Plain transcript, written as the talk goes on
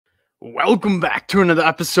Welcome back to another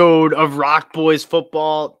episode of Rock Boys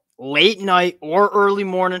Football. Late night or early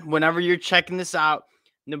morning, whenever you're checking this out,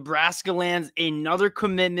 Nebraska lands another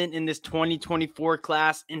commitment in this 2024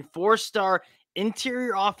 class in four-star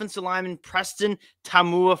interior offensive lineman Preston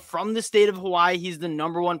Taumua from the state of Hawaii. He's the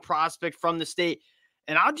number one prospect from the state.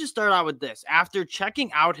 And I'll just start out with this. After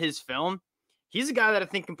checking out his film, he's a guy that I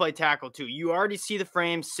think can play tackle too. You already see the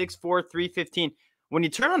frame, 6'4", 315. When you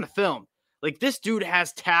turn on the film, like, this dude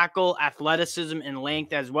has tackle, athleticism, and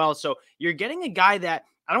length as well. So you're getting a guy that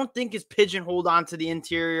I don't think is pigeonholed onto the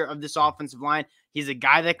interior of this offensive line. He's a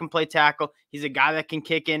guy that can play tackle. He's a guy that can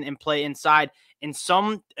kick in and play inside. And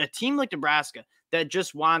a team like Nebraska that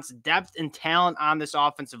just wants depth and talent on this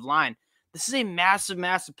offensive line, this is a massive,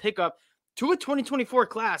 massive pickup to a 2024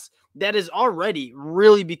 class that is already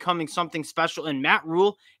really becoming something special. And Matt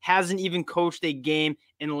Rhule hasn't even coached a game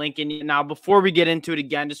in Lincoln. Now, before we get into it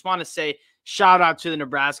again, just want to say, shout out to the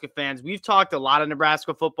Nebraska fans. We've talked a lot of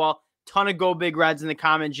Nebraska football. Ton of Go Big Reds in the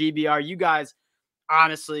comment, GBR. You guys,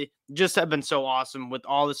 honestly, just have been so awesome with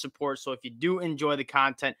all the support. So if you do enjoy the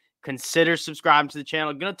content, consider subscribing to the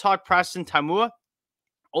channel. Going to talk Preston Taumua.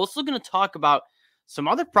 Also going to talk about some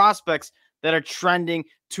other prospects that are trending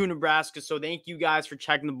to Nebraska. So thank you guys for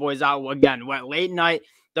checking the boys out. Again, went late night.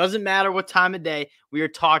 Doesn't matter what time of day. We are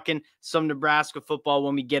talking some Nebraska football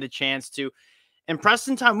when we get a chance to. And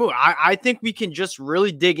Preston Taumua, I think we can just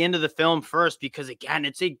really dig into the film first because, again,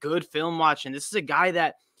 it's a good film watch. And this is a guy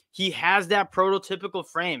that he has that prototypical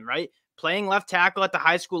frame, right? Playing left tackle at the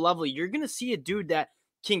high school level, you're going to see a dude that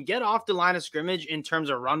can get off the line of scrimmage in terms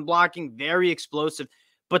of run blocking, very explosive.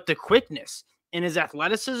 But the quickness and his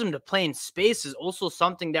athleticism to play in space is also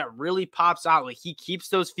something that really pops out. Like, he keeps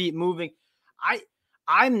those feet moving.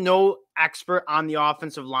 I'm no expert on the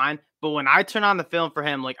offensive line, but when I turn on the film for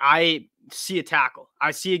him, like, I see a tackle.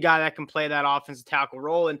 I see a guy that can play that offensive tackle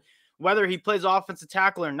role. And whether he plays offensive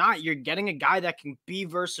tackle or not, you're getting a guy that can be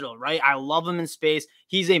versatile, right? I love him in space.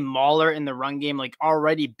 He's a mauler in the run game, like,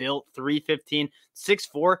 already built, 315,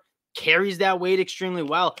 6'4", carries that weight extremely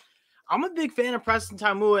well. I'm a big fan of Preston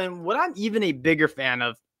Taumua, and what I'm even a bigger fan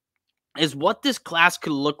of is what this class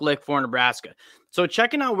could look like for Nebraska. So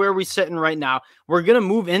checking out where we're sitting right now, we're going to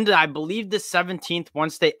move into, I believe, the 17th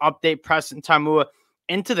once they update Preston Taumua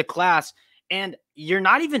into the class. And you're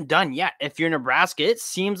not even done yet. If you're Nebraska, it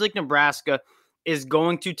seems like Nebraska is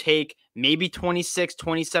going to take maybe 26,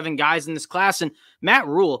 27 guys in this class. And Matt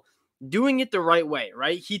Rhule doing it the right way,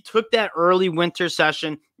 right? He took that early winter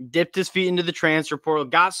session, dipped his feet into the transfer portal,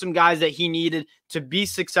 got some guys that he needed to be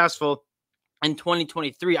successful in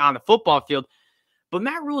 2023 on the football field. But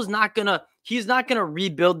Matt Rhule is he's not going to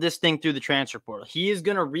rebuild this thing through the transfer portal. He is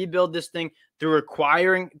going to rebuild this thing through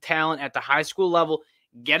acquiring talent at the high school level,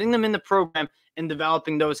 getting them in the program, and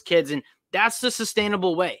developing those kids. And that's the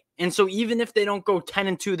sustainable way. And so even if they don't go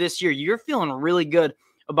 10-2 this year, you're feeling really good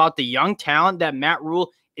about the young talent that Matt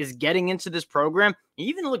Rhule is getting into this program. And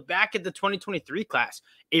even look back at the 2023 class,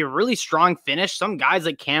 a really strong finish. Some guys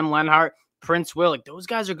like Cam Lenhart, Prince Will, like, those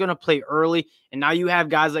guys are going to play early. And now you have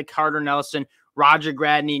guys like Carter Nelson, Roger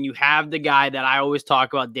Gradney, and you have the guy that I always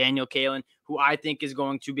talk about, Daniel Kalen, who I think is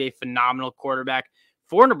going to be a phenomenal quarterback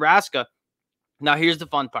for Nebraska. Now, here's the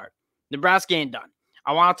fun part. Nebraska ain't done.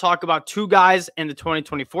 I want to talk about two guys in the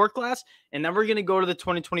 2024 class, and then we're going to go to the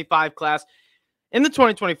 2025 class. In the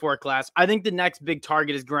 2024 class, I think the next big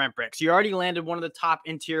target is Brix. You already landed one of the top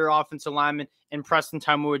interior offensive linemen in Preston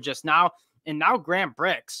Taumua just now, and now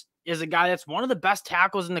Brix is a guy that's one of the best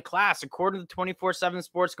tackles in the class. According to 24/7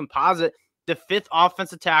 Sports Composite, the fifth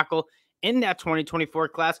offensive tackle in that 2024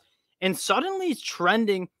 class, and suddenly he's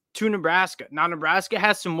trending to Nebraska. Now, Nebraska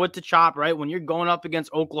has some wood to chop, right? When you're going up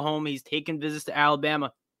against Oklahoma, he's taking visits to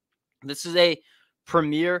Alabama. This is a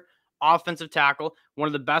premier offensive tackle, one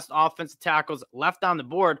of the best offensive tackles left on the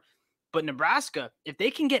board. But Nebraska, if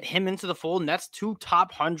they can get him into the fold, and that's two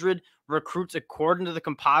top 100 recruits according to the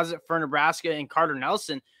composite for Nebraska and Carter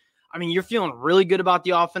Nelson, I mean, you're feeling really good about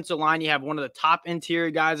the offensive line. You have one of the top interior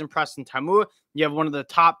guys in Preston Taumua. You have one of the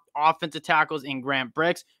top offensive tackles in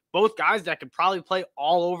Brix. Both guys that could probably play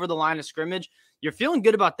all over the line of scrimmage. You're feeling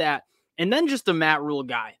good about that. And then just the Matt Rhule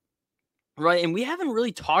guy, right? And we haven't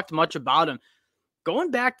really talked much about him.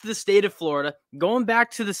 Going back to the state of Florida, going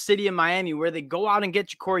back to the city of Miami, where they go out and get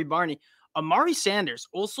Ja'Cory Barney, Amari Sanders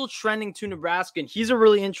also trending to Nebraska. And he's a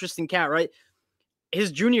really interesting cat, right?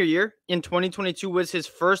 His junior year in 2022 was his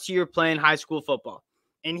first year playing high school football.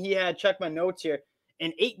 And he had, check my notes here,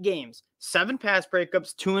 in 8 games, 7 pass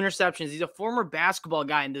breakups, 2 interceptions. He's a former basketball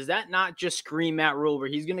guy. And does that not just scream Matt Rhule, where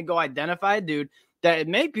he's going to go identify a dude that it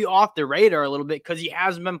may be off the radar a little bit because he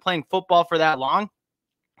hasn't been playing football for that long?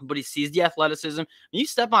 but he sees the athleticism. When you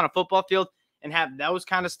step on a football field and have those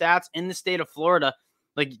kind of stats in the state of Florida,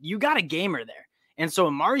 like, you got a gamer there. And so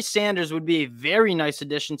Amari Sanders would be a very nice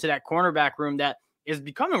addition to that cornerback room that is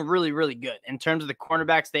becoming really, really good in terms of the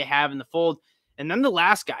cornerbacks they have in the fold. And then the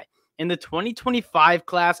last guy in the 2025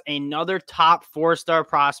 class, another top 4-star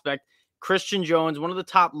prospect, Christian Jones, one of the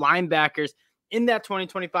top linebackers in that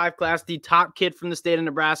 2025 class, the top kid from the state of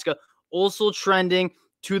Nebraska, also trending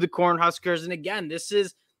to the Cornhuskers. And again, this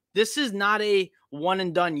is not a one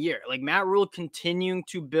and done year. Like, Matt Rhule continuing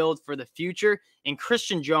to build for the future, and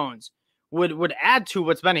Christian Jones would add to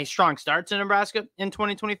what's been a strong start to Nebraska in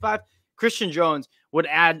 2025. Christian Jones would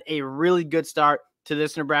add a really good start to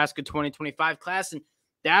this Nebraska 2025 class. And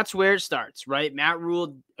that's where it starts, right? Matt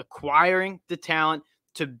Rhule acquiring the talent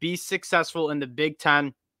to be successful in the Big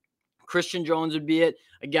Ten. Christian Jones would be it.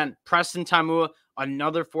 Again, Preston Taumua,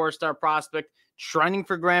 another 4-star prospect, trending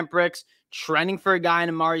for Grant Brix, trending for a guy in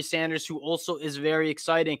Amari Sanders, who also is very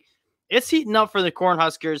exciting. It's heating up for the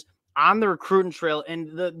Cornhuskers on the recruiting trail.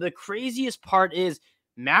 And the craziest part is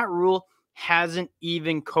Matt Rhule hasn't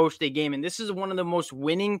even coached a game. And this is one of the most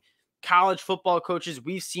winning college football coaches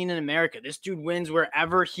we've seen in America. This dude wins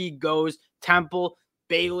wherever he goes. Temple,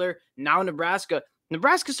 Baylor, now Nebraska.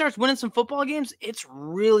 Nebraska starts winning some football games, it's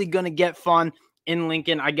really going to get fun in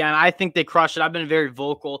Lincoln. Again, I think they crush it. I've been very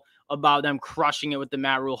vocal about them crushing it with the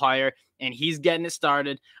Matt Rhule hire, and he's getting it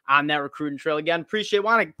started on that recruiting trail. Again,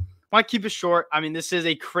 want to keep it short. I mean, this is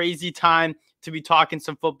a crazy time to be talking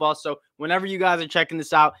some football. So whenever you guys are checking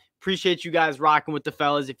this out, appreciate you guys rocking with the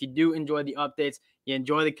fellas. If you do enjoy the updates, you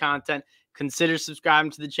enjoy the content, consider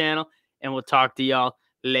subscribing to the channel, and we'll talk to y'all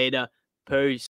later. Peace.